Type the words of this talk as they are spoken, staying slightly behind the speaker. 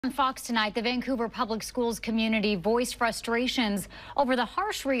On Fox tonight, the Vancouver Public Schools community voiced frustrations over the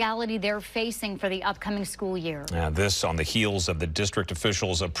harsh reality they're facing for the upcoming school year. This on the heels of the district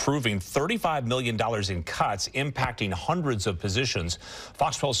officials approving $35 million in cuts impacting hundreds of positions.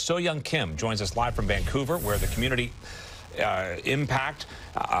 Fox 12's So-Young Kim joins us live from Vancouver, where the community impact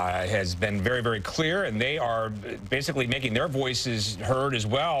has been very, very clear, and they are basically making their voices heard as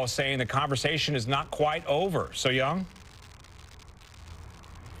well, saying the conversation is not quite over. So-Young?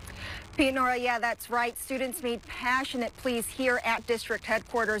 Pete, Nora, yeah, that's right. Students made passionate pleas here at district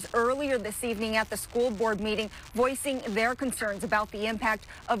headquarters earlier this evening at the school board meeting, voicing their concerns about the impact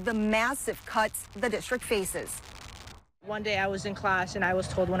of the massive cuts the district faces. One day I was in class and I was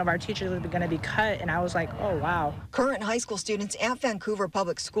told one of our teachers was going to be cut, and I was like, oh, wow. Current high school students at Vancouver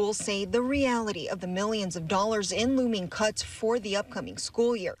Public Schools say the reality of the millions of dollars in looming cuts for the upcoming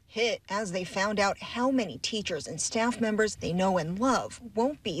school year hit as they found out how many teachers and staff members they know and love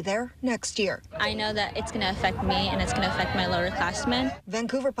won't be there next year. I know that it's going to affect me and it's going to affect my lower classmen.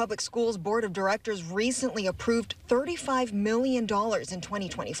 Vancouver Public Schools Board of Directors recently approved $35 million in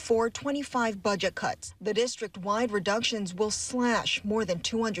 2024-25 budget cuts. The district-wide reduction will slash more than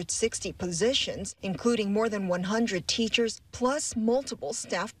 260 positions, including more than 100 teachers, plus multiple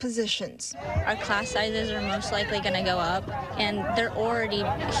staff positions. Our class sizes are most likely going to go up, and they're already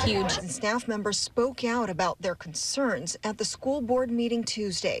huge. And staff members spoke out about their concerns at the school board meeting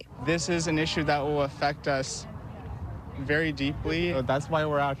Tuesday. This is an issue that will affect us very deeply. That's why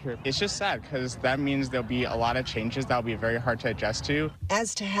we're out here. It's just sad because that means there'll be a lot of changes that will be very hard to adjust to.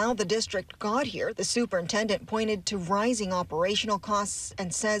 As to how the district got here, the superintendent pointed to rising operational costs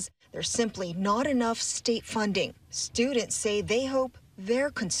and says there's simply not enough state funding. Students say they hope their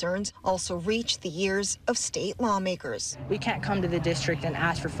concerns also reach the ears of state lawmakers. We can't come to the district and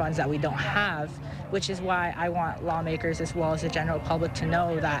ask for funds that we don't have, which is why I want lawmakers as well as the general public to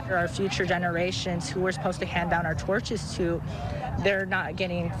know that our future generations who we're supposed to hand down our torches to, they're not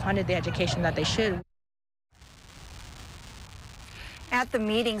getting funded the education that they should. At the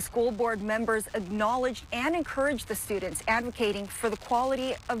meeting, school board members acknowledged and encouraged the students advocating for the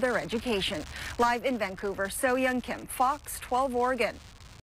quality of their education. Live in Vancouver, So-Young Kim, Fox 12 Oregon.